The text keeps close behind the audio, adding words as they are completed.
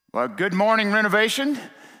Well, good morning, Renovation.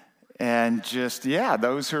 And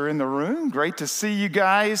those who are in the room, great to see you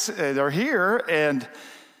guys. They're here and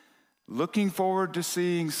looking forward to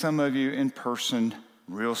seeing some of you in person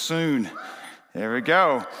real soon. There we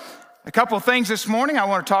go. A couple of things this morning I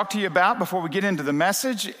want to talk to you about before we get into the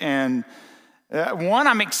message. And one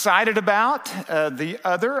I'm excited about. The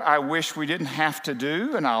other I wish we didn't have to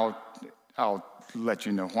do, and I'll let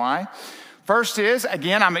you know why. First is,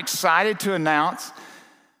 again, I'm excited to announce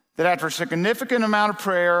that after a significant amount of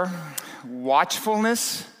prayer,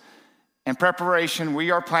 watchfulness, and preparation,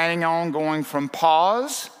 we are planning on going from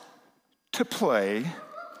pause to play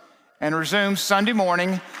and resume Sunday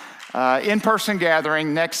morning in-person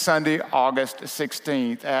gathering next Sunday, August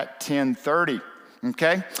 16th at 10:30.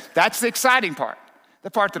 Okay? That's the exciting part.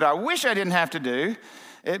 The part that I wish I didn't have to do,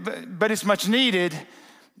 but it's much needed,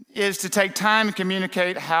 is to take time and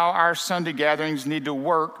communicate how our Sunday gatherings need to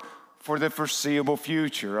work for the foreseeable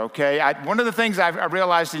future, okay? One of the things I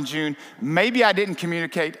realized in June, maybe I didn't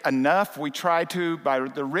communicate enough. We tried to by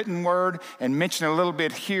the written word and mention a little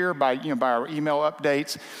bit here by our email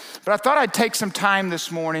updates. But I thought I'd take some time this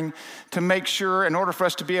morning to make sure, in order for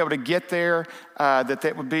us to be able to get there,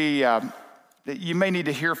 that would be, that you may need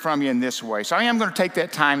to hear from you in this way. So I am going to take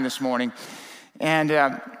that time this morning. And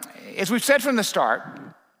as we've said from the start,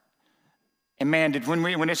 and man,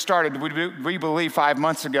 when it started, we believed 5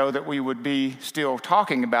 months ago that we would be still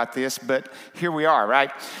talking about this, but here we are,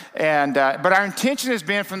 right? And but our intention has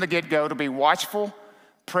been from the get-go to be watchful,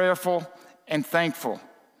 prayerful, and thankful.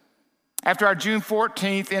 After our June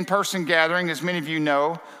 14th in-person gathering, as many of you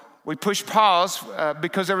know, we pushed pause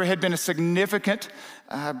because there had been a significant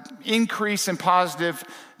increase in positive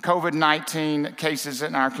COVID-19 cases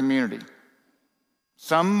in our community.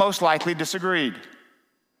 Some most likely disagreed.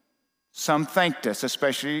 Some thanked us,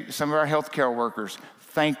 especially some of our healthcare workers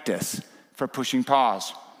thanked us for pushing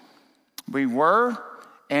pause. We were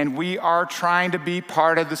and we are trying to be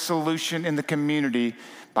part of the solution in the community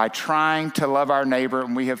by trying to love our neighbor,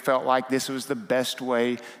 and we have felt like this was the best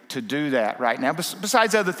way to do that right now,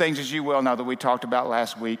 besides other things, as you well know, that we talked about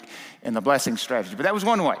last week in the blessing strategy. But that was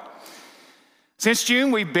one way. Since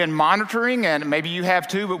June, we've been monitoring, and maybe you have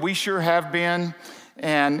too, but we sure have been,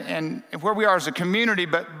 and where we are as a community,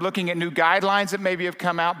 but looking at new guidelines that maybe have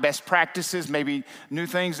come out, best practices, maybe new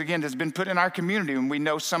things, again, that's been put in our community, and we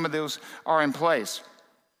know some of those are in place.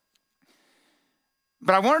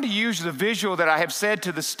 But I wanted to use the visual that I have said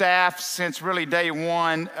to the staff since really day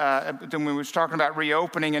one, when we were talking about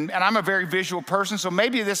reopening, and I'm a very visual person, so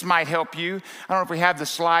maybe this might help you. I don't know if we have the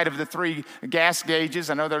slide of the 3 gas gauges.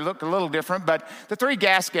 I know they look a little different, but the 3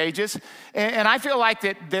 gas gauges, and I feel like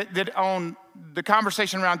that on the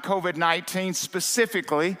conversation around COVID-19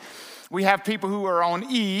 specifically, we have people who are on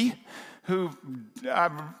E, who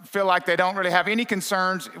feel like they don't really have any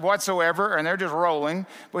concerns whatsoever, and they're just rolling.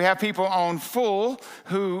 We have people on full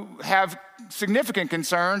who have significant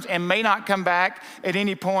concerns and may not come back at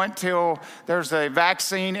any point till there's a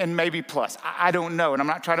vaccine and maybe plus. I don't know, and I'm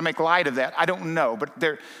not trying to make light of that. I don't know, but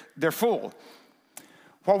they're full.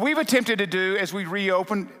 What we've attempted to do as we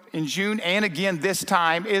reopen in June and again this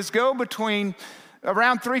time is go between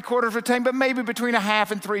around 3/4 of the time, but maybe between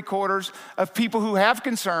 1/2 and 3/4 of people who have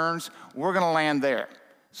concerns, we're going to land there.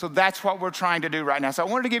 So that's what we're trying to do right now. So I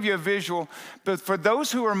wanted to give you a visual, but for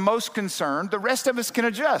those who are most concerned, the rest of us can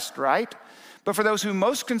adjust, right? But for those who are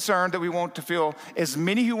most concerned, that we want to feel, as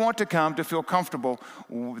many who want to come to feel comfortable,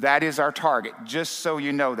 that is our target, just so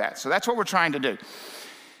you know that. So that's what we're trying to do.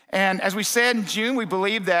 And as we said in June, we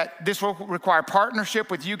believe that this will require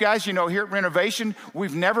partnership with you guys. You know, here at Renovation,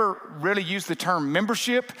 we've never really used the term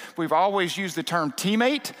membership. We've always used the term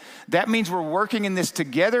teammate. That means we're working in this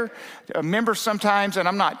together. Members sometimes, and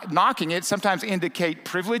I'm not knocking it, sometimes indicate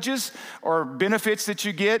privileges or benefits that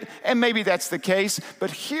you get, and maybe that's the case.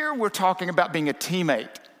 But here we're talking about being a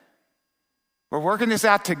teammate. We're working this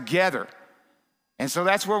out together. And so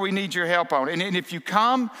that's where we need your help on. And if you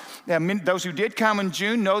come, those who did come in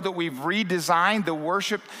June know that we've redesigned the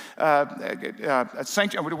worship,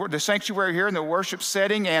 the sanctuary here in the worship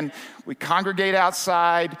setting, and we congregate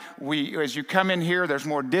outside. As you come in here, there's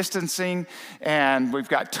more distancing, and we've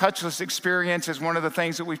got touchless experience as one of the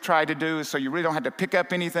things that we've tried to do, so you really don't have to pick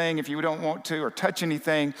up anything if you don't want to or touch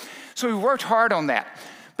anything. So we worked hard on that.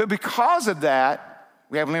 But because of that,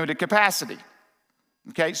 we have limited capacity.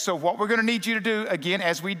 Okay, so what we're going to need you to do, again,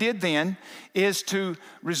 as we did then, is to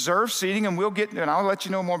reserve seating, and I'll let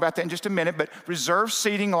you know more about that in just a minute, but reserve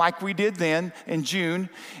seating like we did then in June,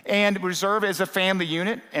 and reserve as a family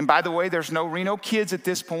unit. And by the way, there's no Reno kids at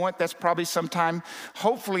this point. That's probably sometime,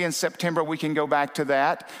 hopefully in September, we can go back to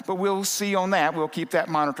that, but we'll see on that. We'll keep that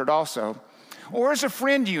monitored also. or as a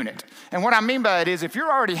friend unit. And what I mean by that is if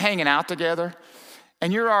you're already hanging out together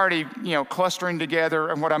and you're already, clustering together,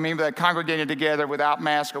 and what I mean by that, congregating together without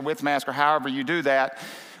mask or with mask or however you do that,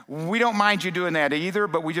 we don't mind you doing that either,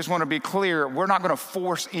 but we just want to be clear, we're not going to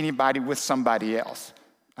force anybody with somebody else.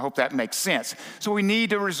 I hope that makes sense. So we need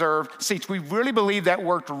to reserve seats. We really believe that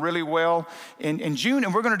worked really well in June,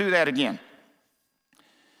 and we're going to do that again.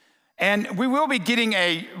 And we will be getting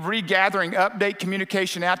a regathering update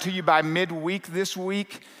communication out to you by midweek this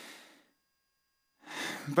week.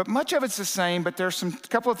 But much of it's the same, but there's a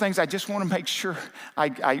couple of things I just want to make sure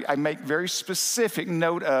I make very specific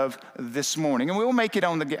note of this morning. And we'll make it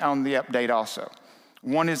on the update also.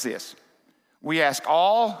 One is this. We ask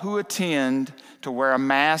all who attend to wear a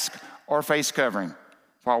mask or face covering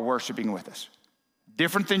while worshiping with us.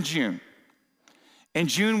 Different than June. In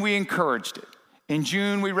June, we encouraged it. In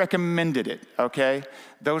June, we recommended it, okay?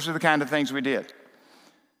 Those are the kind of things we did.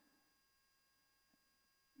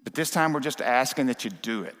 But this time, we're just asking that you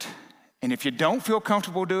do it. And if you don't feel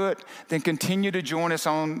comfortable do it, then continue to join us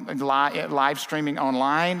on live streaming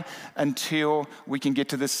online until we can get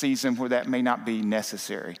to the season where that may not be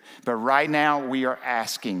necessary. But right now, we are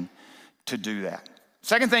asking to do that.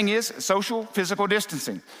 Second thing is social physical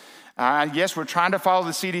distancing. Yes, we're trying to follow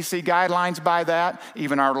the CDC guidelines by that.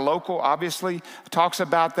 Even our local, obviously, talks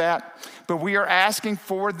about that. But we are asking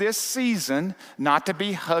for this season not to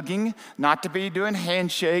be hugging, not to be doing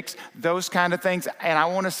handshakes, those kind of things. And I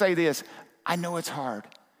want to say this. I know it's hard.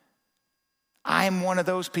 I am one of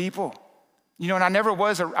those people. And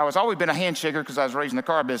I was always been a handshaker because I was raised in the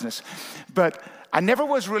car business. But I never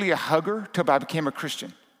was really a hugger till I became a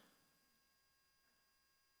Christian.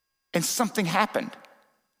 And something happened.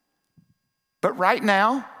 But right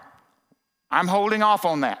now, I'm holding off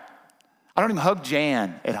on that. I don't even hug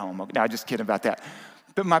Jan at home. No, I'm just kidding about that.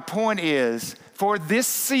 But my point is, for this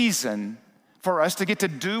season, for us to get to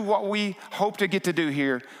do what we hope to get to do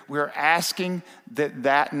here, we're asking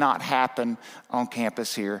that not happen on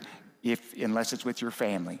campus here, unless it's with your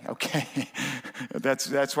family, okay?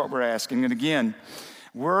 That's what we're asking. And again,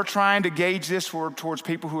 we're trying to gauge this towards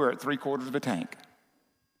people who are at 3/4 of a tank.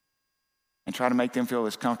 And try to make them feel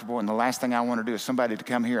as comfortable. And the last thing I want to do is somebody to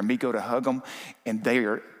come here and me go to hug them, and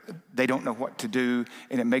they don't know what to do,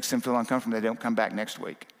 and it makes them feel uncomfortable. They don't come back next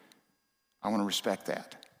week. I want to respect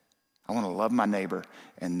that. I want to love my neighbor,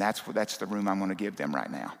 and that's the room I'm going to give them right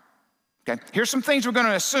now. Okay. Here's some things we're going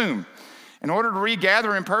to assume. In order to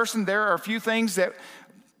regather in person, there are a few things that,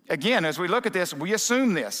 again, as we look at this, we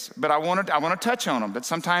assume this, but I want to touch on them. But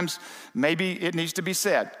sometimes maybe it needs to be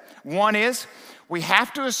said. One is, we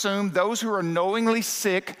have to assume those who are knowingly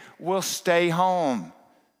sick will stay home.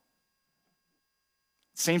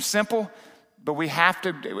 Seems simple, but we have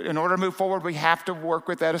to, in order to move forward, we have to work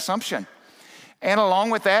with that assumption. And along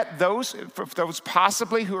with that, those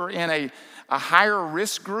possibly who are in a higher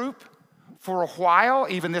risk group for a while,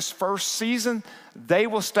 even this first season, they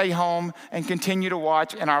will stay home and continue to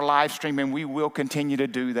watch in our live stream, and we will continue to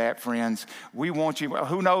do that, friends. We want you,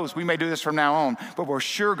 who knows, we may do this from now on, but we're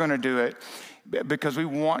sure going to do it because we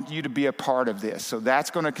want you to be a part of this. So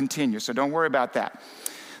that's going to continue, so don't worry about that.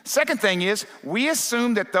 Second thing is, we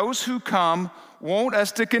assume that those who come want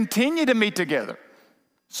us to continue to meet together.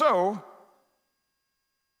 So,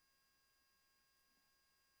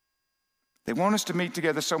 they want us to meet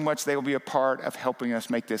together so much they will be a part of helping us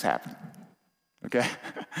make this happen. Okay?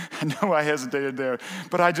 I know I hesitated there,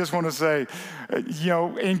 but I just want to say,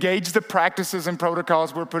 engage the practices and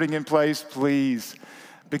protocols we're putting in place, please,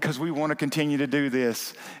 because we want to continue to do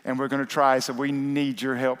this, and we're going to try, so we need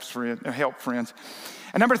your help, friends.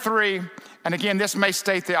 And number 3, and again, this may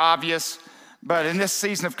state the obvious, but in this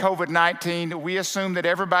season of COVID-19, we assume that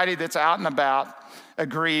everybody that's out and about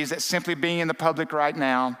agrees that simply being in the public right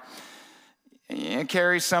now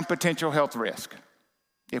carries some potential health risk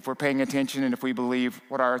if we're paying attention and if we believe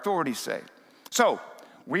what our authorities say. So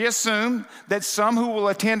we assume that some who will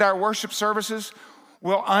attend our worship services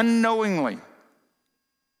will unknowingly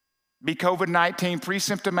be COVID-19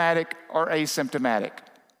 pre-symptomatic or asymptomatic.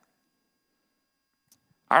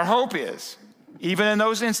 Our hope is, even in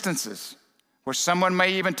those instances where someone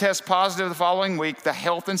may even test positive the following week, the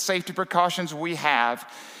health and safety precautions we'll have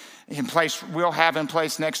in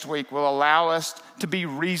place next week will allow us to be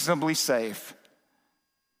reasonably safe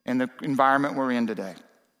in the environment we're in today.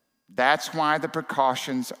 That's why the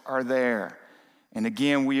precautions are there. And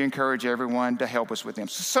again, we encourage everyone to help us with them.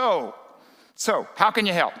 So how can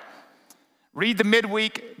you help? Read the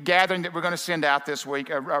midweek gathering that we're going to send out this week,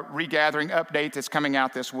 a regathering update that's coming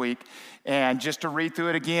out this week. And just to read through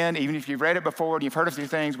it again, even if you've read it before and you've heard a few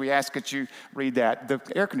things, we ask that you read that. The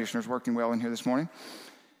air conditioner is working well in here this morning.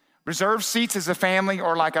 Reserve seats as a family,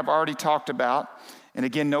 or like I've already talked about. And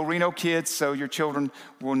again, no Reno kids, so your children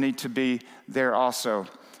will need to be there also.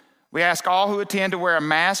 We ask all who attend to wear a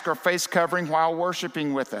mask or face covering while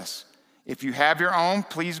worshiping with us. If you have your own,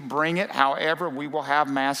 please bring it. However, we will have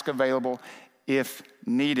masks available if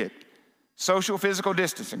needed. Social physical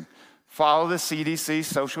distancing. Follow the CDC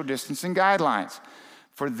social distancing guidelines.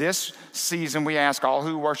 For this season, we ask all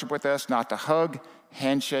who worship with us not to hug,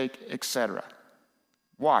 handshake, etc.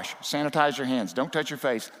 Wash, sanitize your hands, don't touch your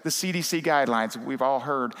face. The CDC guidelines that we've all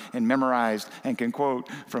heard and memorized and can quote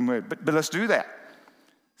from it. But let's do that.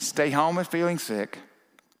 Stay home if feeling sick.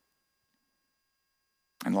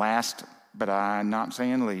 And last, but I'm not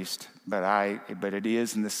saying least, but it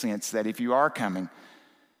is in the sense that if you are coming,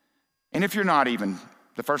 and if you're not even,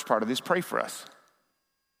 the first part of this, pray for us.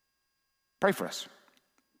 Pray for us.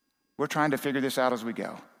 We're trying to figure this out as we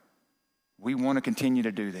go. We want to continue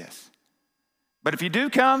to do this. But if you do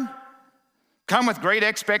come with great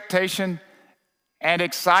expectation and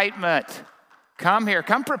excitement. Come here,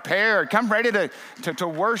 come prepared, come ready to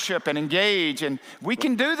worship and engage. And we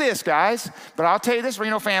can do this, guys. But I'll tell you this,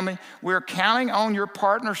 Reno family, we're counting on your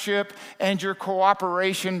partnership and your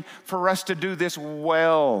cooperation for us to do this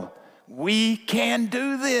well. We can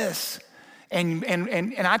do this. And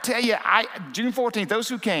I tell you, June 14th, those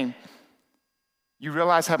who came, you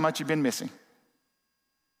realize how much you've been missing.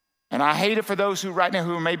 And I hate it for those who right now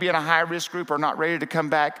who may be in a high-risk group or not ready to come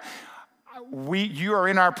back. You are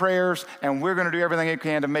in our prayers, and we're going to do everything we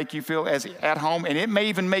can to make you feel as at home. And it may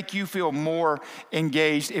even make you feel more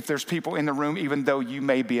engaged if there's people in the room, even though you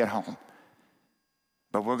may be at home.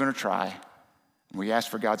 But we're going to try. We ask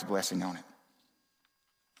for God's blessing on it.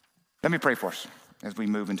 Let me pray for us as we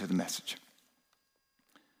move into the message.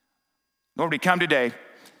 Lord, we come today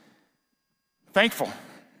thankful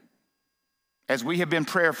as we have been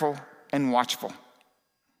prayerful and watchful.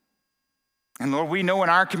 And Lord, we know in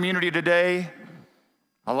our community today,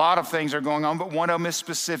 a lot of things are going on, but one of them is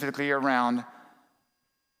specifically around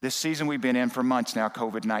this season we've been in for months now,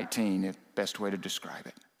 COVID-19, the best way to describe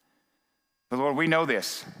it. But Lord, we know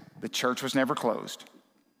this, the church was never closed.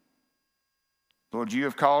 Lord, you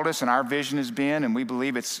have called us, and our vision has been, and we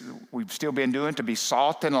believe we've still been doing, to be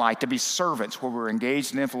salt and light, to be servants where we're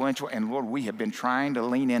engaged and influential, and Lord, we have been trying to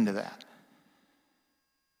lean into that.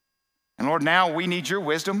 And Lord, now we need your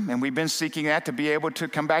wisdom, and we've been seeking that to be able to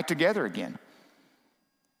come back together again.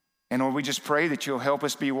 And Lord, we just pray that you'll help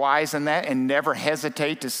us be wise in that and never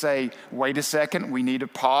hesitate to say, wait a second, we need to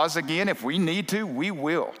pause again. If we need to, we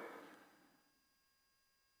will.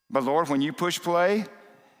 But Lord, when you push play,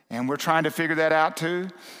 and we're trying to figure that out too,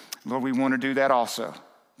 Lord, we want to do that also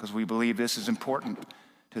because we believe this is important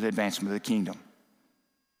to the advancement of the kingdom.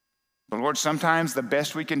 But Lord, sometimes the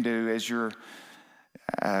best we can do, as your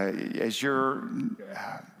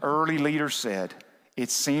early leader said, it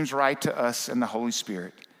seems right to us and the Holy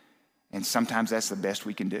Spirit. And sometimes that's the best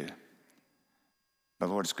we can do. But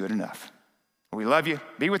Lord, it's good enough. We love you.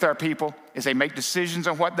 Be with our people as they make decisions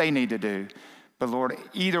on what they need to do. But Lord,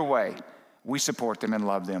 either way, we support them and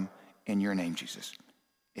love them in your name, Jesus.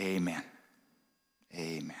 Amen.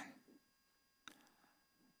 Amen.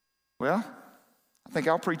 Well, I think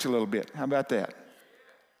I'll preach a little bit. How about that?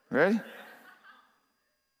 Ready?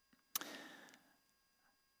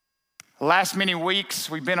 The last many weeks,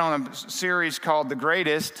 we've been on a series called The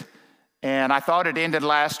Greatest, and I thought it ended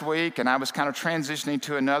last week, and I was kind of transitioning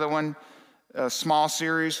to another one, a small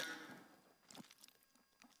series.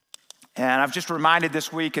 And I've just reminded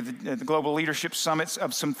this week at the Global Leadership Summits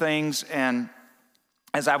of some things, and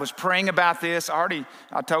as I was praying about this, I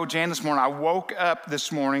told Jan this morning, I woke up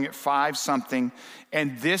this morning at 5-something,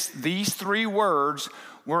 and these 3 words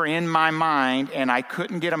were in my mind, and I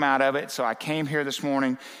couldn't get them out of it, so I came here this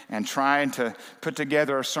morning and trying to put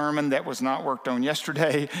together a sermon that was not worked on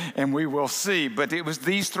yesterday, and we will see. But it was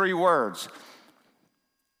these 3 words,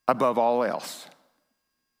 above all else.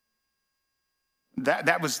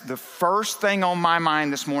 That was the first thing on my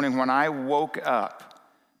mind this morning when I woke up.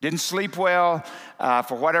 Didn't sleep well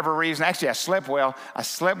for whatever reason. Actually, I slept well. I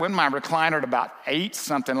slept in my recliner at about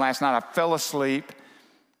 8-something last night. I fell asleep.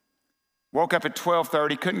 Woke up at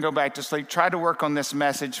 12:30, couldn't go back to sleep. Tried to work on this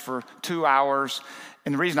message for 2 hours.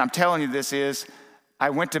 And the reason I'm telling you this is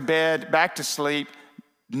I went to bed, back to sleep,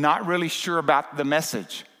 not really sure about the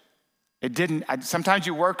message. Sometimes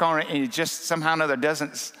you work on it and it just somehow or another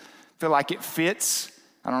doesn't feel like it fits.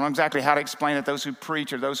 I don't know exactly how to explain it. Those who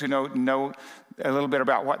preach or those who know a little bit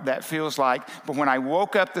about what that feels like. But when I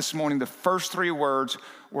woke up this morning, the first 3 words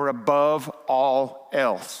were above all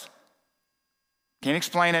else. Can't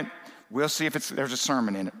explain it. We'll see if there's a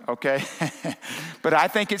sermon in it, okay? But I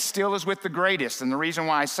think it still is with the greatest. And the reason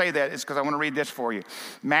why I say that is because I want to read this for you.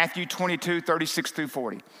 Matthew 22, 36 through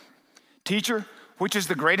 40. Teacher, which is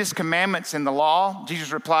the greatest commandments in the law?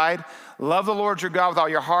 Jesus replied, love the Lord your God with all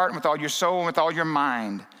your heart and with all your soul and with all your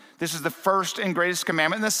mind. This is the first and greatest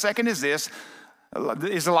commandment. And the second is this,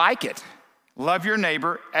 is like it. Love your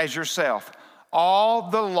neighbor as yourself. All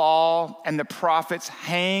the law and the prophets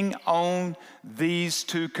hang on these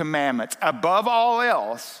two commandments. Above all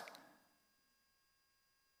else,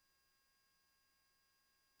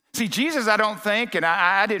 see, Jesus, I don't think, and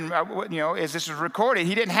I didn't, as this was recorded,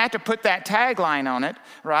 he didn't have to put that tagline on it,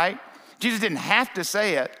 right? Jesus didn't have to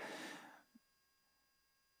say it.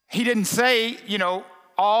 He didn't say,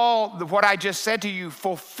 what I just said to you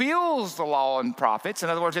fulfills the law and prophets. In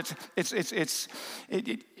other words,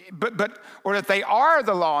 or that they are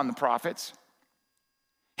the law and the prophets.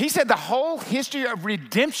 He said the whole history of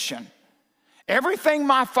redemption, everything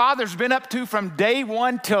my Father's been up to from day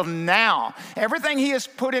one till now, everything he has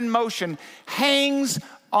put in motion hangs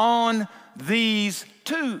on these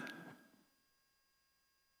two.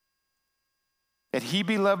 That he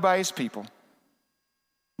be loved by his people,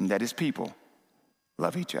 and that his people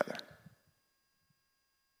love each other.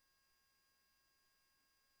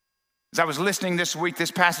 As I was listening this week,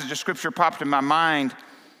 this passage of scripture popped in my mind.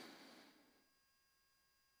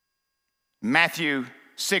 Matthew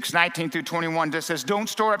 6, 19 through 21 just says, don't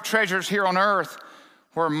store up treasures here on earth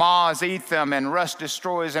where moths eat them and rust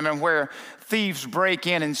destroys them and where thieves break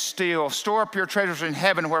in and steal. Store up your treasures in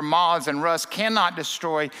heaven where moths and rust cannot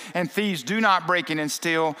destroy and thieves do not break in and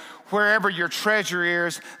steal. Wherever your treasure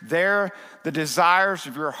is, there the desires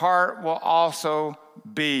of your heart will also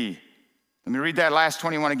be. Let me read that last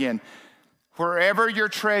 21 again. Wherever your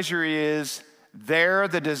treasure is, there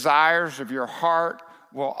the desires of your heart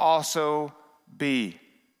will also be.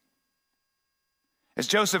 As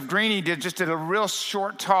Joseph Greene did a real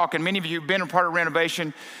short talk, and many of you who've been a part of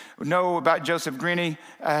Renovation know about Joseph Greene,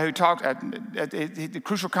 who talked at the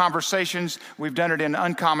Crucial Conversations. We've done it in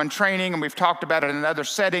Uncommon Training, and we've talked about it in other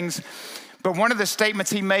settings. But one of the statements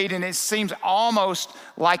he made, and it seems almost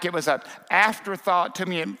like it was an afterthought to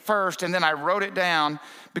me at first, and then I wrote it down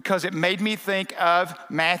because it made me think of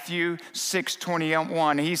Matthew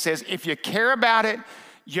 6:21. He says, if you care about it,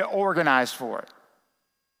 you organize for it.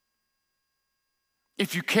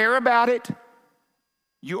 If you care about it,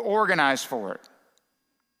 you organize for it.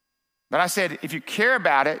 But I said, if you care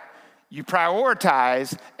about it, you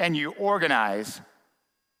prioritize and you organize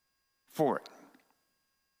for it.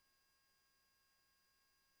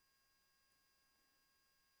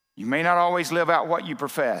 You may not always live out what you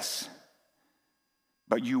profess,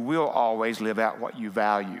 but you will always live out what you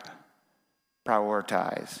value,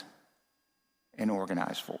 prioritize, and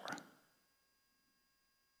organize for.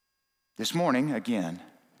 This morning, again,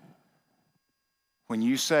 when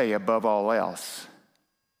you say above all else,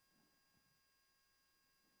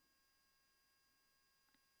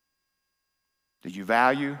 do you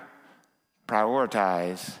value,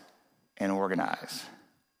 prioritize, and organize?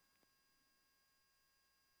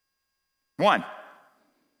 1,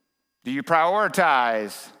 do you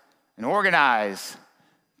prioritize and organize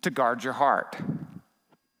to guard your heart?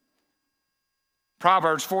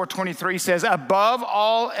 Proverbs 4:23 says, above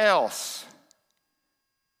all else,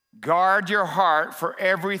 guard your heart, for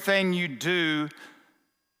everything you do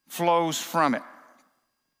flows from it.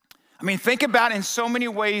 I mean, think about in so many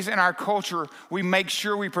ways in our culture, we make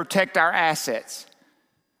sure we protect our assets.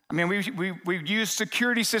 I mean, we use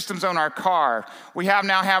security systems on our car. We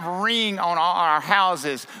now have Ring on all our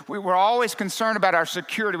houses. We're always concerned about our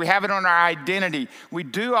security. We have it on our identity. We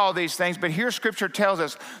do all these things, but here Scripture tells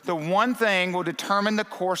us the one thing will determine the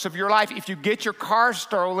course of your life. If you get your car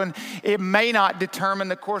stolen, it may not determine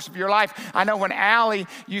the course of your life. I know when Allie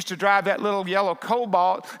used to drive that little yellow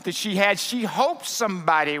Cobalt that she had, she hoped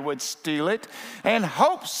somebody would steal it and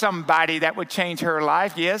hoped somebody that would change her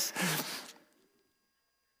life, yes.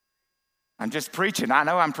 I'm just preaching. I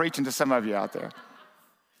know I'm preaching to some of you out there.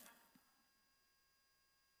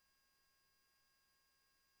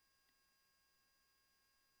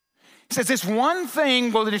 He says this one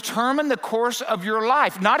thing will determine the course of your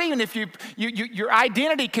life. Not even if your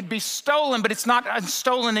identity could be stolen, but it's not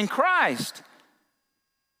stolen in Christ.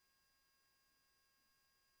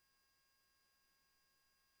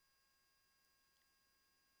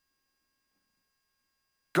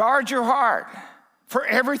 Guard your heart. For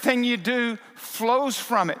everything you do flows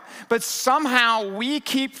from it. But somehow we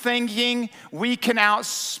keep thinking we can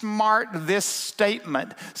outsmart this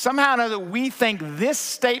statement. Somehow or another we think this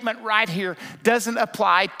statement right here doesn't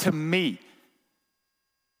apply to me.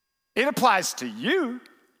 It applies to you.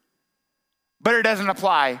 but it doesn't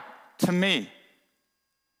apply to me.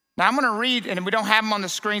 Now I'm going to read, and we don't have them on the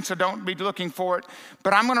screen, so don't be looking for it,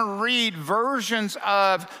 but I'm going to read versions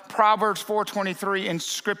of Proverbs 4:23 in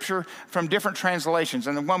Scripture from different translations.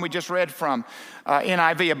 And the one we just read from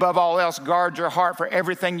NIV, above all else, guard your heart, for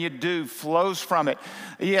everything you do flows from it.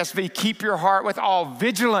 ESV, keep your heart with all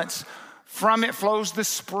vigilance. From it flows the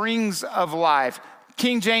springs of life.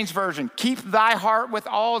 King James Version, keep thy heart with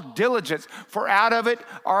all diligence, for out of it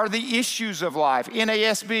are the issues of life.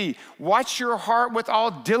 NASB, watch your heart with all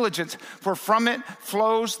diligence, for from it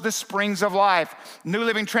flows the springs of life. New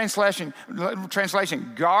Living Translation,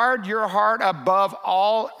 guard your heart above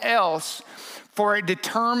all else, for it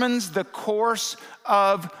determines the course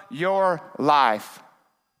of your life.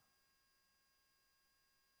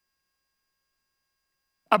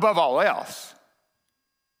 Above all else.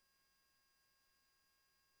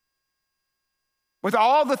 With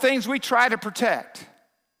all the things we try to protect,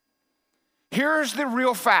 here's the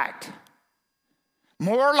real fact.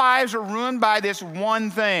 More lives are ruined by this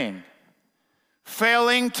one thing,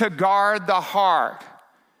 failing to guard the heart.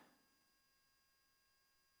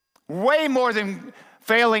 Way more than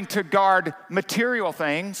failing to guard material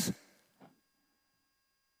things.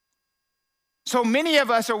 So many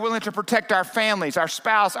of us are willing to protect our families, our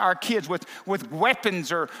spouse, our kids with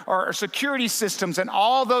weapons or security systems and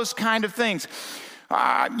all those kind of things.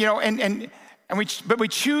 But we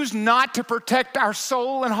choose not to protect our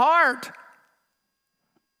soul and heart.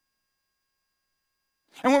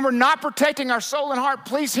 And when we're not protecting our soul and heart,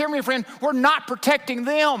 please hear me, friend, we're not protecting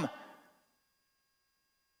them.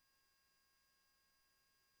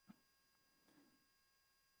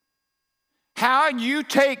 How you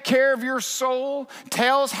take care of your soul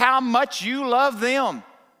tells how much you love them.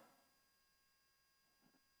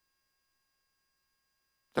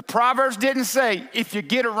 The Proverbs didn't say, if you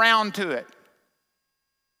get around to it.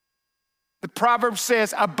 The Proverbs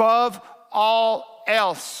says, above all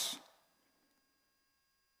else.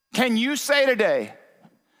 Can you say today,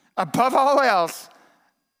 above all else,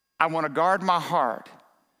 I want to guard my heart,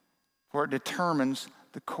 for it determines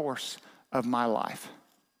the course of my life.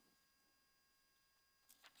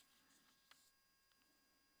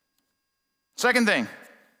 Second thing,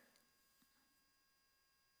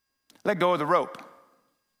 let go of the rope.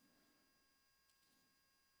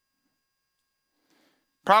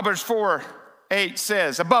 Proverbs 4:8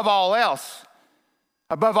 says, above all else,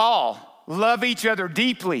 above all, love each other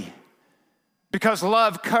deeply, because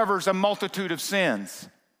love covers a multitude of sins.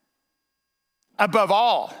 Above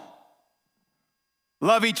all,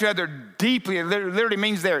 love each other deeply. It literally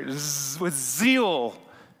means there with zeal,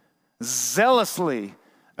 zealously,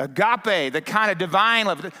 agape, the kind of divine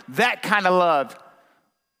love, that kind of love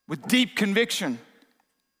with deep conviction.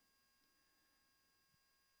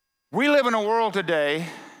 We live in a world today,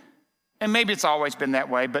 and maybe it's always been that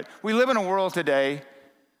way, but we live in a world today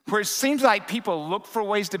where it seems like people look for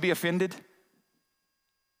ways to be offended.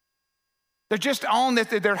 They're just on that,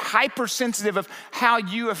 they're hypersensitive of how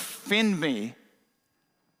you offend me.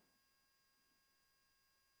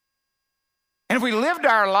 And if we lived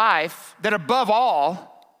our life that above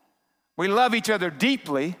all, we love each other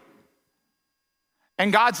deeply,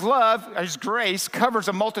 and God's love, His grace, covers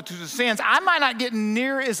a multitude of sins, I might not get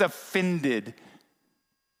near as offended.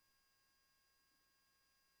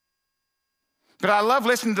 But I love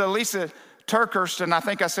listening to Lisa Turkhurst, and I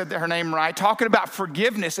think I said her name right, talking about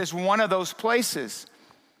forgiveness as one of those places.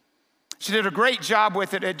 She did a great job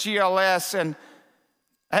with it at GLS, and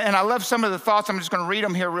I love some of the thoughts. I'm just going to read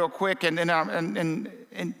them here real quick and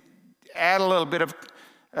add a little bit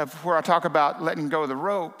of where I talk about letting go of the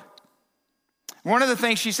rope. One of the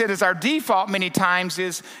things she said is our default many times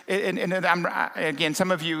is, again, some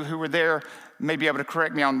of you who were there may be able to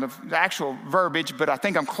correct me on the actual verbiage, but I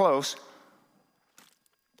think I'm close.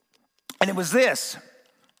 And it was this.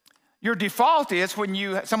 Your default is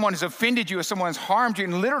when someone has offended you or someone has harmed you,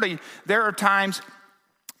 and literally there are times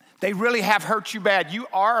they really have hurt you bad. You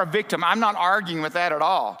are a victim. I'm not arguing with that at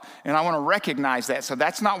all, and I want to recognize that, so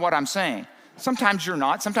that's not what I'm saying. Sometimes you're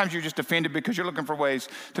not. Sometimes you're just offended because you're looking for ways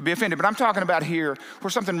to be offended. But I'm talking about here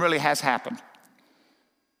where something really has happened.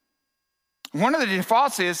 One of the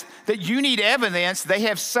defaults is that you need evidence they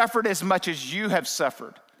have suffered as much as you have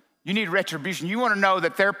suffered. You need retribution. You want to know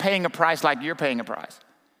that they're paying a price like you're paying a price.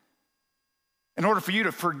 In order for you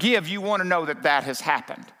to forgive, you want to know that that has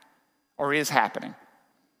happened or is happening.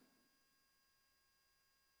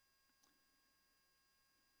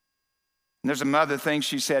 And there's some other things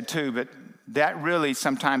she said too, but that really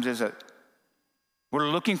sometimes is we're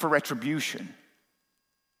looking for retribution,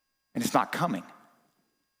 and it's not coming.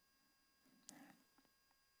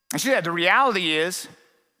 And she said the reality is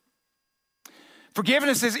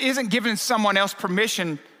Forgiveness isn't giving someone else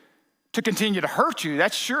permission to continue to hurt you.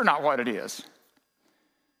 That's sure not what it is.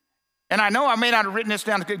 And I know I may not have written this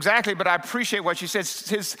down exactly, but I appreciate what she said.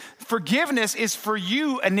 His forgiveness is for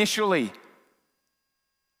you initially,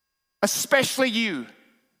 especially you.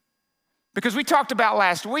 Because we talked about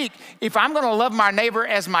last week, if I'm going to love my neighbor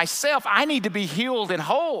as myself, I need to be healed and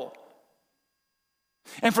whole.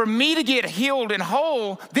 And for me to get healed and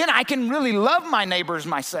whole, then I can really love my neighbor as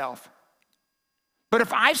myself. But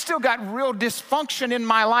if I've still got real dysfunction in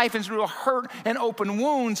my life and real hurt and open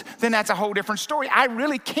wounds, then that's a whole different story. I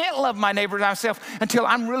really can't love my neighbor as myself until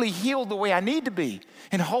I'm really healed the way I need to be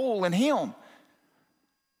and whole in him.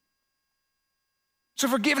 So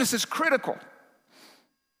forgiveness is critical.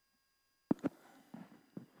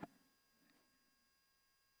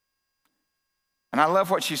 And I love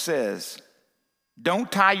what she says. Don't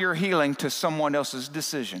tie your healing to someone else's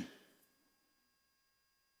decision.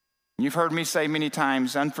 You've heard me say many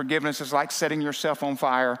times, unforgiveness is like setting yourself on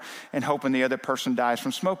fire and hoping the other person dies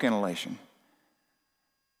from smoke inhalation.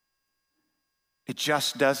 It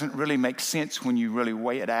just doesn't really make sense when you really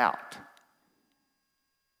weigh it out.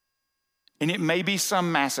 And it may be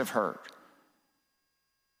some massive hurt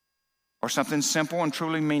or something simple and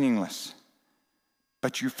truly meaningless,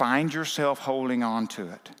 but you find yourself holding on to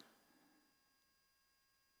it.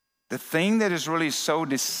 The thing that is really so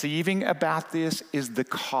deceiving about this is the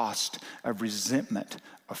cost of resentment,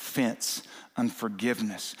 offense,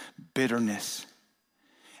 unforgiveness, bitterness.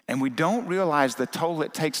 And we don't realize the toll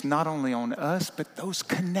it takes not only on us, but those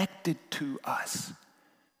connected to us.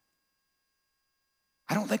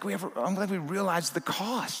 I don't think we realize the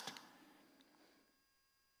cost.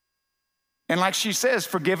 And like she says,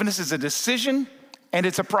 forgiveness is a decision and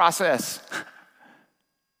it's a process.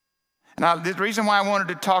 Now, the reason why I wanted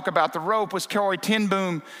to talk about the rope was Corrie ten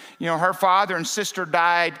Boom. Her father and sister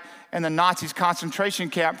died in the Nazis'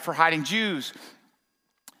 concentration camp for hiding Jews.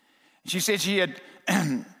 She said she had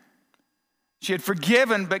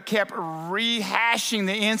forgiven but kept rehashing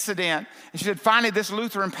the incident. And she said finally this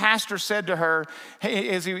Lutheran pastor said to her,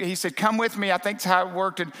 he said, come with me. I think that's how it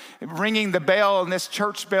worked. And ringing the bell, and this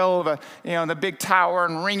church bell of the big tower,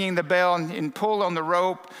 and ringing the bell and pulled on the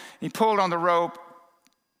rope. He pulled on the rope.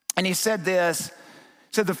 And he said this,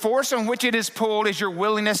 the force on which it is pulled is your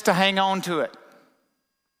willingness to hang on to it.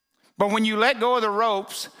 But when you let go of the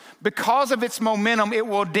ropes, because of its momentum, it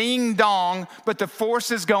will ding dong, but the force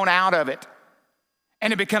has gone out of it.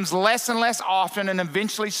 And it becomes less and less often and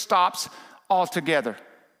eventually stops altogether.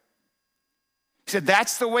 He said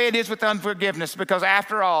that's the way it is with unforgiveness, because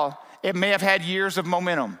after all, it may have had years of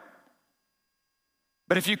momentum.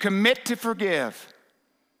 But if you commit to forgive,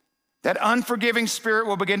 that unforgiving spirit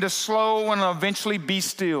will begin to slow and will eventually be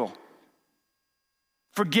still.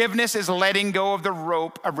 Forgiveness is letting go of the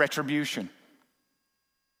rope of retribution.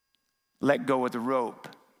 Let go of the rope.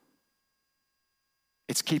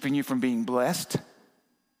 It's keeping you from being blessed.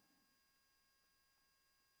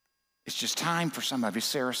 It's just time for some of you.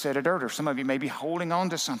 Sarah said it earlier. Some of you may be holding on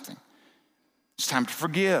to something. It's time to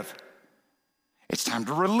forgive. It's time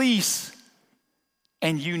to release.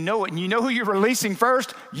 And you know it. And you know who you're releasing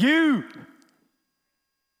first? You.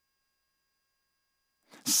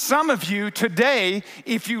 Some of you today,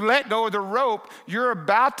 if you let go of the rope, you're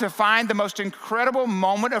about to find the most incredible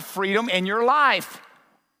moment of freedom in your life.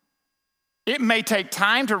 It may take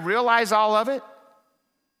time to realize all of it,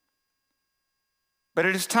 but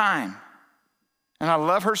it is time. And I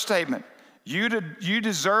love her statement. You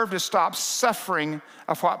deserve to stop suffering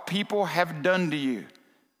of what people have done to you.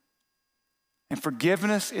 And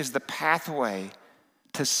forgiveness is the pathway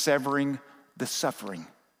to severing the suffering.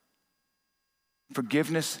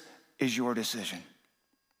 Forgiveness is your decision.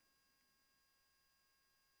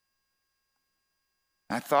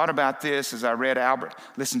 I thought about this as I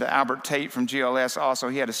listened to Albert Tate from GLS also.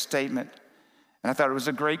 He had a statement. And I thought it was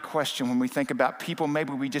a great question when we think about people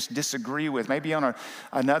maybe we just disagree with, maybe on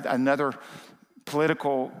another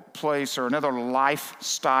political place or another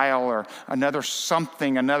lifestyle or another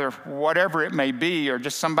something, another whatever it may be, or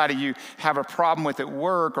just somebody you have a problem with at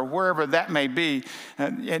work or wherever that may be.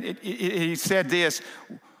 He said this,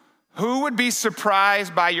 who would be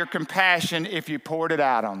surprised by your compassion if you poured it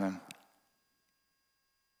out on them?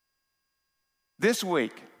 This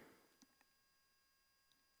week,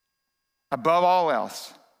 above all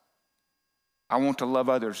else, I want to love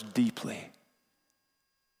others deeply.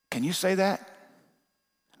 Can you say that?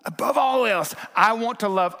 Above all else, I want to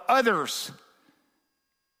love others.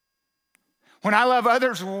 When I love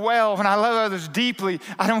others well, when I love others deeply,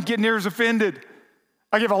 I don't get near as offended.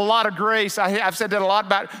 I give a lot of grace. I've said that a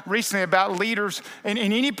lot recently about leaders in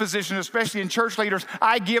any position, especially in church leaders.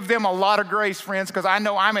 I give them a lot of grace, friends, because I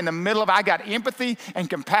know I'm in the middle of it. I got empathy and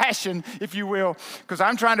compassion, if you will, because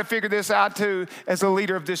I'm trying to figure this out too as a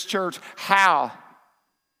leader of this church. How?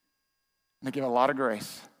 And I give a lot of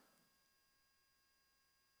grace.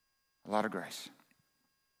 A lot of grace.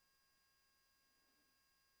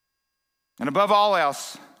 And above all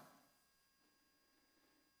else,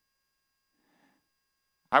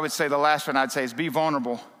 I would say the last one I'd say is be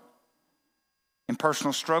vulnerable in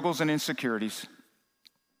personal struggles and insecurities,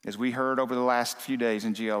 as we heard over the last few days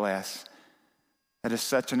in GLS. That is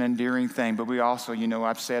such an endearing thing, but we also,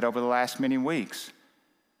 I've said over the last many weeks,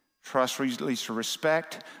 trust leads to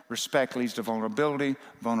respect, respect leads to vulnerability,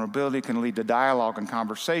 vulnerability can lead to dialogue and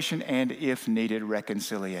conversation, and if needed,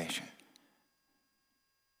 reconciliation.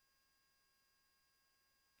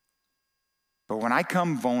 But when I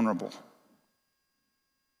come vulnerable,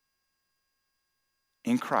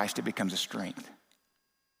 in Christ, it becomes a strength.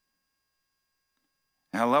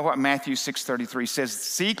 And I love what Matthew 6:33 says,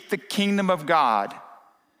 seek the kingdom of God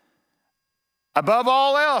above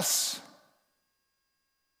all else.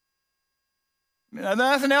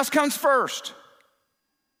 Nothing else comes first.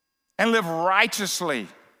 And live righteously.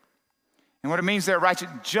 And what it means there, righteous,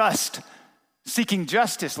 just, seeking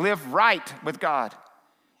justice, live right with God.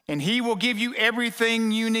 And He will give you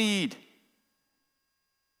everything you need.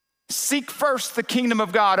 Seek first the kingdom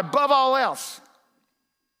of God above all else.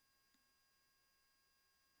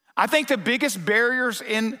 I think the biggest barriers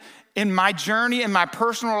in my journey, in my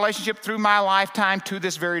personal relationship through my lifetime to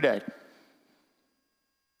this very day.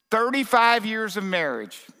 35 years of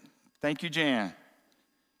marriage. Thank you, Jan.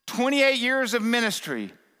 28 years of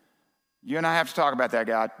ministry. You and I have to talk about that,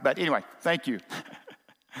 God. But anyway, thank you.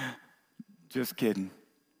 Just kidding.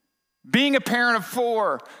 Being a parent of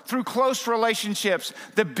 4, through close relationships,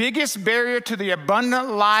 the biggest barrier to the abundant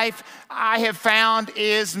life I have found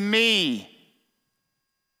is me.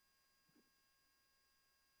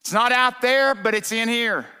 It's not out there, but it's in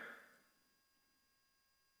here.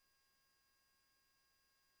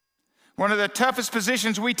 One of the toughest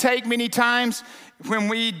positions we take many times when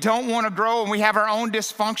we don't want to grow and we have our own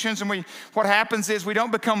dysfunctions, and what happens is we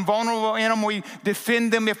don't become vulnerable in them. We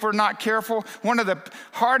defend them if we're not careful. One of the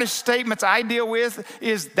hardest statements I deal with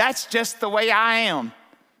is, that's just the way I am.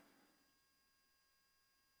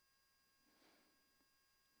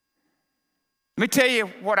 Let me tell you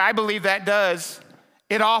what I believe that does.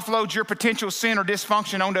 It offloads your potential sin or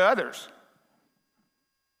dysfunction onto others.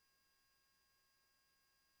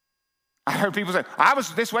 I heard people say, I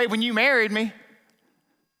was this way when you married me.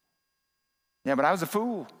 Yeah, but I was a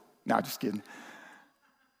fool. No, just kidding.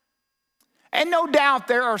 And no doubt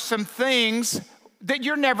there are some things that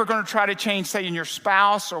you're never going to try to change, say in your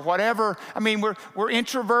spouse or whatever. I mean, we're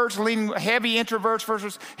introverts, leaning heavy introverts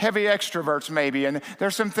versus heavy extroverts maybe. And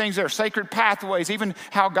there's some things that are sacred pathways, even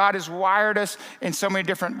how God has wired us in so many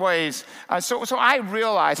different ways. So I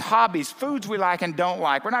realize hobbies, foods we like and don't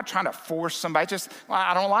like. We're not trying to force somebody, just, well,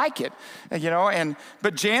 I don't like it,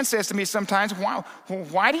 But Jan says to me sometimes,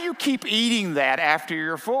 why do you keep eating that after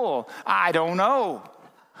you're full? I don't know.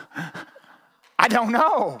 I don't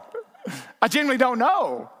know. I genuinely don't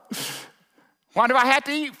know. Why do I have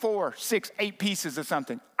to eat 4, 6, 8 pieces of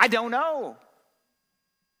something? I don't know.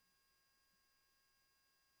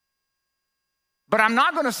 But I'm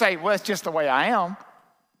not going to say, well, it's just the way I am.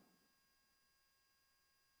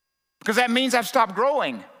 Because that means I've stopped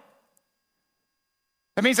growing.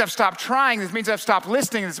 That means I've stopped trying. This means I've stopped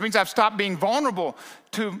listening. This means I've stopped being vulnerable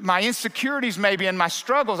to my insecurities maybe and my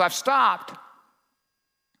struggles. I've stopped.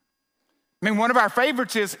 I mean, one of our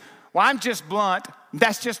favorites is, well, I'm just blunt.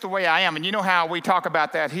 That's just the way I am. And you know how we talk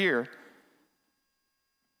about that here.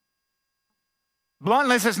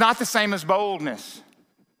 Bluntness is not the same as boldness.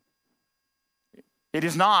 It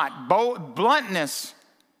is not. Bluntness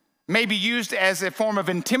may be used as a form of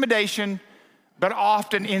intimidation, but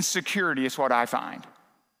often insecurity is what I find.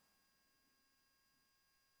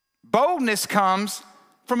 Boldness comes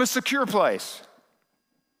from a secure place.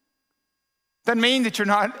 Doesn't mean that you're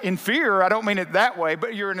not in fear. I don't mean it that way,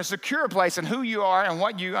 but you're in a secure place in who you are and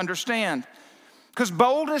what you understand. Because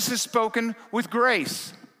boldness is spoken with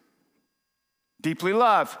grace, deeply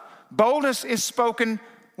love. Boldness is spoken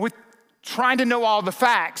with trying to know all the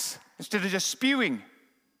facts instead of just spewing.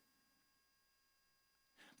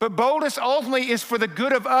 But boldness ultimately is for the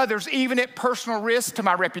good of others, even at personal risk to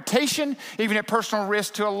my reputation, even at personal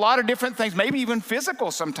risk to a lot of different things, maybe even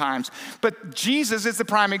physical sometimes. But Jesus is the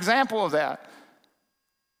prime example of that.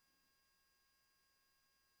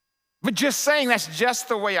 But just saying that's just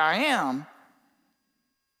the way I am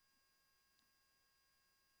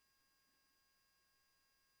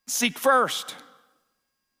Seek first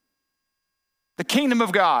the kingdom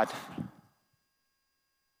of God.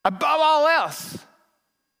 Above all else,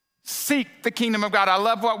 seek the kingdom of God. I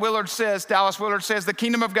love what Willard says. Dallas Willard says, the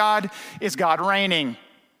kingdom of God is God reigning.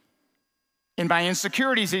 In my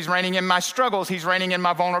insecurities, he's reigning. In my struggles, he's reigning. In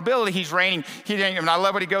my vulnerability, he's reigning. And I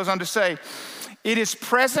love what he goes on to say. It is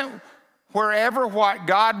present wherever what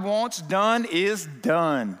God wants done is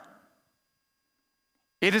done.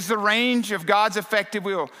 It is the range of God's effective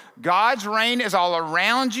will. God's reign is all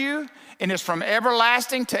around you and is from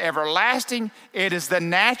everlasting to everlasting. It is the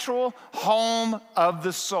natural home of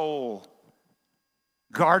the soul.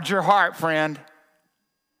 Guard your heart, friend.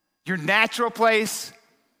 Your natural place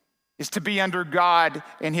is to be under God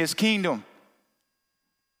and his kingdom.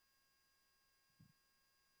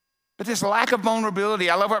 But this lack of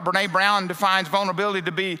vulnerability, I love what Brene Brown defines vulnerability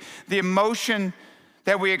to be: the emotion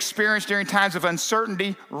that we experience during times of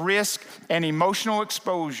uncertainty, risk, and emotional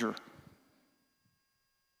exposure.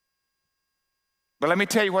 But let me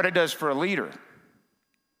tell you what it does for a leader.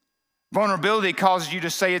 Vulnerability causes you to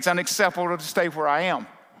say it's unacceptable to stay where I am.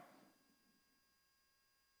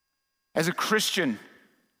 As a Christian,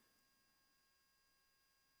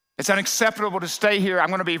 it's unacceptable to stay here. I'm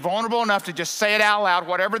going to be vulnerable enough to just say it out loud.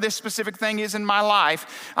 Whatever this specific thing is in my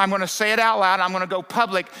life, I'm going to say it out loud. I'm going to go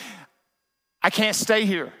public. I can't stay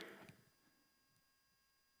here.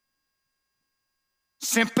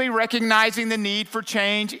 Simply recognizing the need for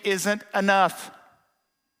change isn't enough.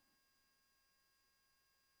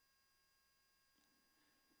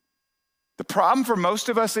 The problem for most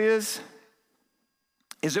of us is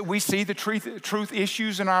that we see the truth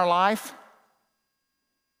issues in our life,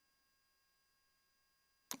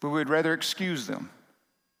 but we'd rather excuse them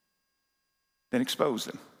than expose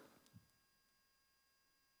them.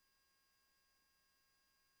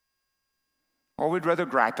 Or we'd rather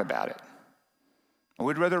gripe about it. Or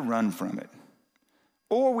we'd rather run from it.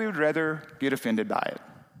 Or we would rather get offended by it.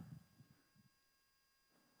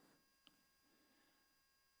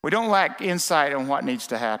 We don't lack insight on what needs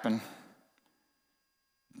to happen.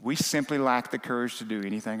 We simply lack the courage to do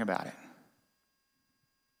anything about it.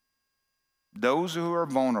 Those who are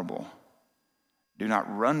vulnerable do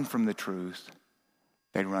not run from the truth,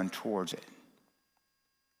 they run towards it.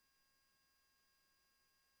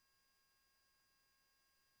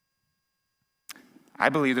 I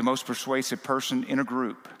believe the most persuasive person in a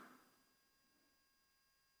group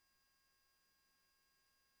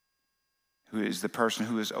who is the person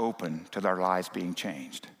who is open to their lives being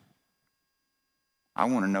changed. I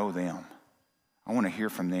want to know them. I want to hear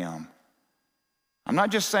from them. I'm not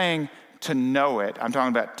just saying to know it. I'm talking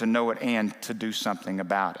about to know it and to do something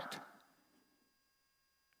about it.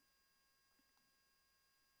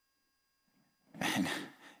 And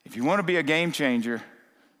if you want to be a game changer,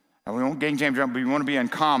 and we won't game changer, but you want to be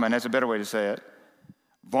uncommon, that's a better way to say it.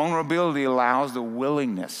 Vulnerability allows the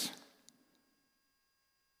willingness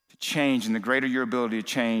to change, and the greater your ability to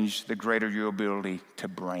change, the greater your ability to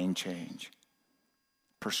bring change.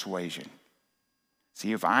 Persuasion.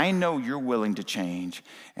 See, if I know you're willing to change,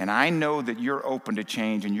 and I know that you're open to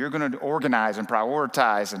change, and you're going to organize and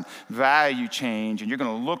prioritize and value change, and you're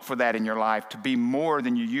going to look for that in your life to be more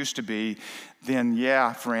than you used to be, then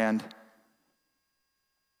yeah, friend,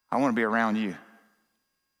 I want to be around you.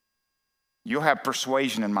 You'll have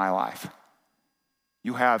persuasion in my life.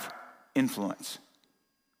 You have influence.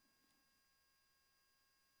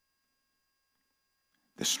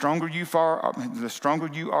 The stronger you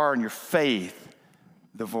are in your faith,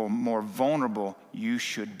 the more vulnerable you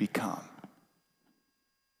should become.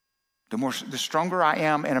 The stronger I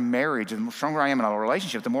am in a marriage, the stronger I am in a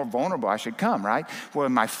relationship, the more vulnerable I should come, right? Well,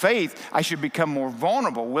 in my faith, I should become more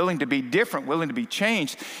vulnerable, willing to be different, willing to be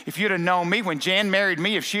changed. If you'd have known me when Jan married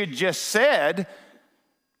me, if she had just said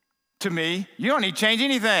to me, you don't need to change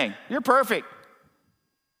anything. You're perfect.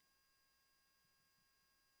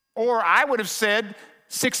 Or I would have said,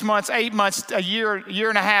 6 months, 8 months, a year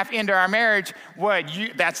and a half into our marriage,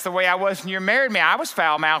 that's the way I was when you married me. I was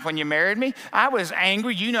foul-mouthed when you married me. I was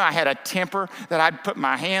angry. You know I had a temper that I'd put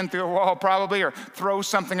my hand through a wall probably or throw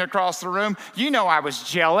something across the room. You know I was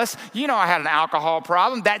jealous. You know I had an alcohol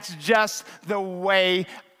problem. That's just the way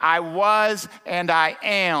I was and I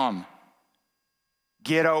am.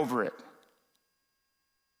 Get over it.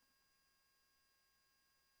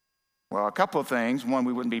 Well, a couple of things. One,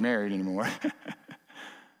 we wouldn't be married anymore.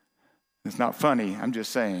 It's not funny, I'm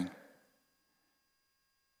just saying.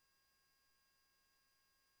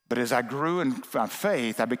 But as I grew in my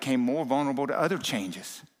faith, I became more vulnerable to other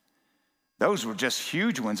changes. Those were just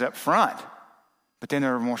huge ones up front, but then they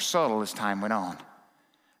were more subtle as time went on.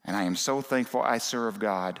 And I am so thankful I serve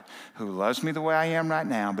God who loves me the way I am right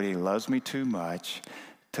now, but he loves me too much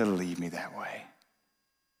to leave me that way.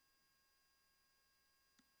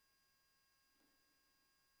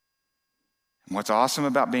 And what's awesome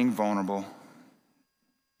about being vulnerable,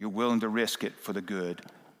 you're willing to risk it for the good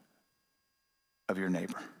of your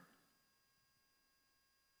neighbor.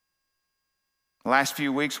 The last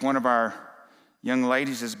few weeks, one of our young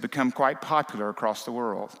ladies has become quite popular across the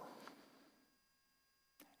world.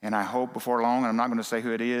 And I hope before long, and I'm not going to say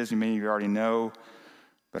who it is, many of you already know,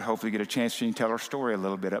 but hopefully get a chance she can tell her story a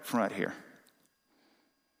little bit up front here.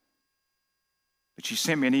 But she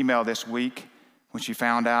sent me an email this week when she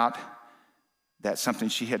found out that something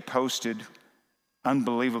she had posted,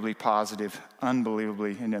 unbelievably positive,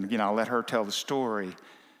 unbelievably, and then again, I'll let her tell the story,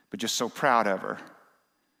 but just so proud of her,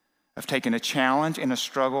 of taking a challenge and a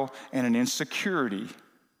struggle and an insecurity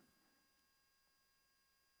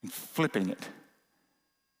and flipping it.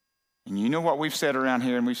 And you know what we've said around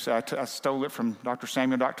here, and I stole it from Dr.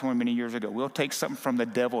 Samuel Doctor many years ago. We'll take something from the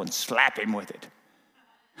devil and slap him with it.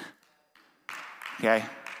 Okay?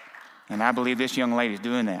 And I believe this young lady's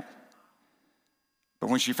doing that. But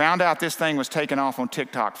when she found out this thing was taking off on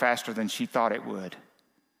TikTok faster than she thought it would,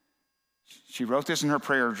 she wrote this in her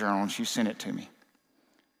prayer journal and she sent it to me.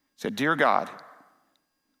 Said, "Dear God,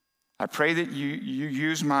 I pray that you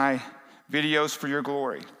use my videos for your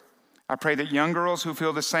glory. I pray that young girls who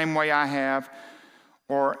feel the same way I have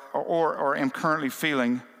or am currently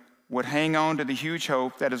feeling would hang on to the huge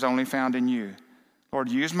hope that is only found in you. Lord,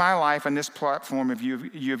 use my life and this platform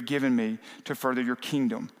you have given me to further your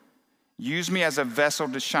kingdom. Use me as a vessel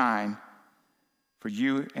to shine for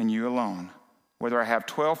you and you alone. Whether I have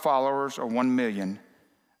 12 followers or 1 million,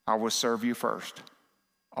 I will serve you first,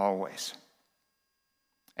 always."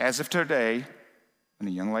 As of today, and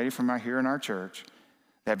a young lady from here in our church,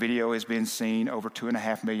 that video has been seen over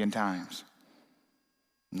 2.5 million times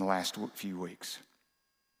in the last few weeks.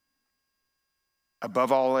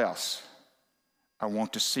 Above all else, I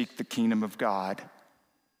want to seek the kingdom of God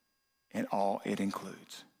and all it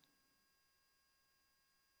includes.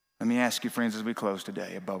 Let me ask you, friends, as we close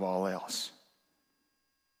today, above all else,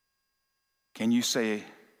 can you say,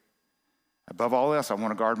 above all else, I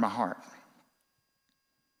want to guard my heart,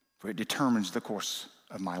 for it determines the course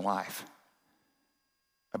of my life.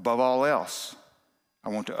 Above all else, I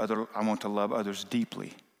want to love others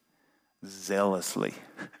deeply, zealously.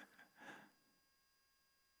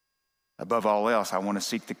 Above all else, I want to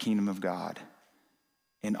seek the kingdom of God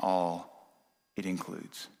in all it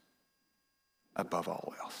includes. Above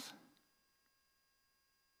all else.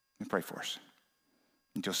 Let me pray for us.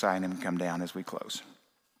 And Josiah and him come down as we close.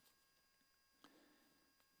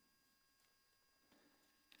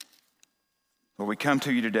 Lord, we come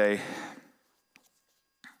to you today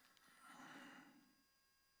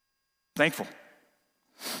thankful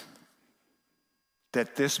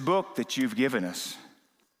that this book that you've given us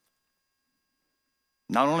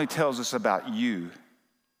not only tells us about you,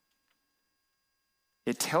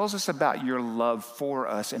 it tells us about your love for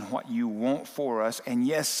us and what you want for us. And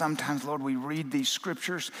yes, sometimes, Lord, we read these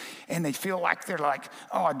scriptures and they feel like they're like,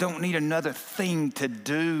 oh, I don't need another thing to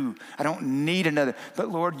do. I don't need another. But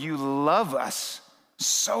Lord, you love us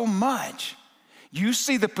so much. You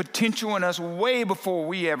see the potential in us way before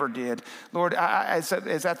we ever did. Lord, as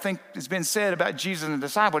I think has been said about Jesus and the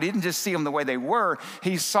disciples, he didn't just see them the way they were.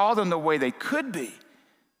 He saw them the way they could be.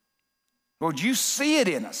 Lord, you see it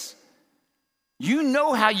in us. You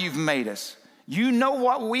know how you've made us. You know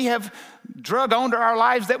what we have drug onto our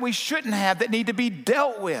lives that we shouldn't have, that need to be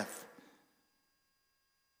dealt with.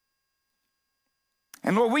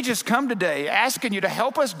 And Lord, we just come today asking you to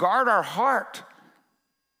help us guard our heart.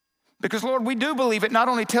 Because Lord, we do believe it not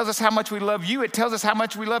only tells us how much we love you, it tells us how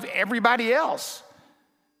much we love everybody else.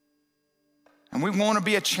 And we want to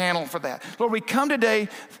be a channel for that. Lord, we come today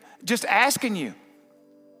just asking you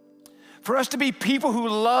for us to be people who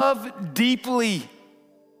love deeply.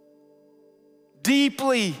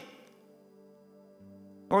 Deeply.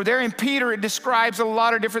 Or there in Peter, it describes a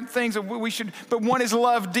lot of different things that we should, but one is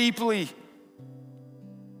love deeply.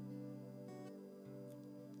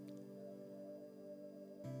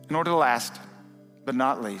 In order to last, but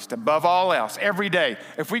not least, above all else, every day,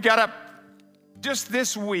 if we got up just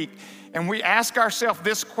this week and we ask ourselves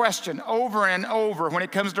this question over and over when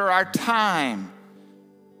it comes to our time,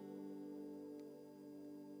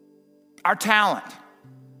 our talent,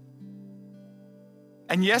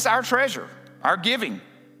 and yes, our treasure, our giving.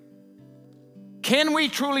 Can we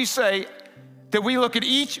truly say that we look at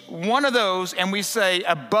each one of those and we say,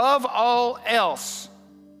 above all else,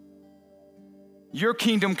 your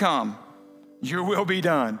kingdom come, your will be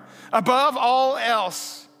done. Above all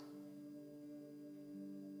else,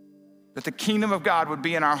 that the kingdom of God would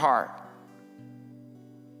be in our heart,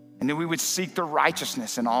 and that we would seek the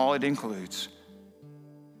righteousness and all it includes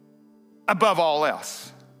above all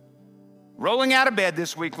else. Rolling out of bed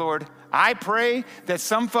this week, Lord, I pray that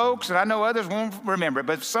some folks, and I know others won't remember it,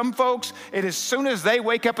 but some folks, it as soon as they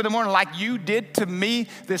wake up in the morning, like you did to me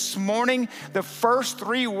this morning, the first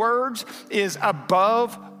 3 words is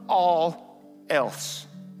above all else.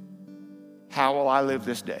 How will I live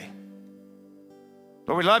this day?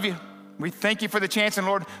 Lord, we love you. We thank you for the chance, and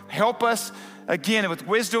Lord, help us again with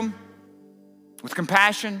wisdom, with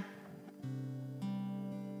compassion,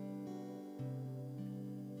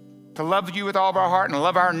 to love you with all of our heart and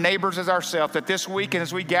love our neighbors as ourselves, that this week and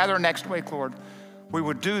as we gather next week, Lord, we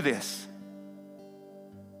would do this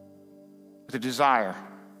with a desire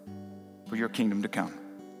for your kingdom to come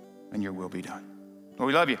and your will be done. Lord,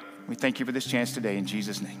 we love you. We thank you for this chance today in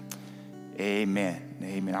Jesus' name. Amen.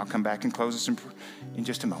 Amen. I'll come back and close this in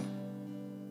just a moment.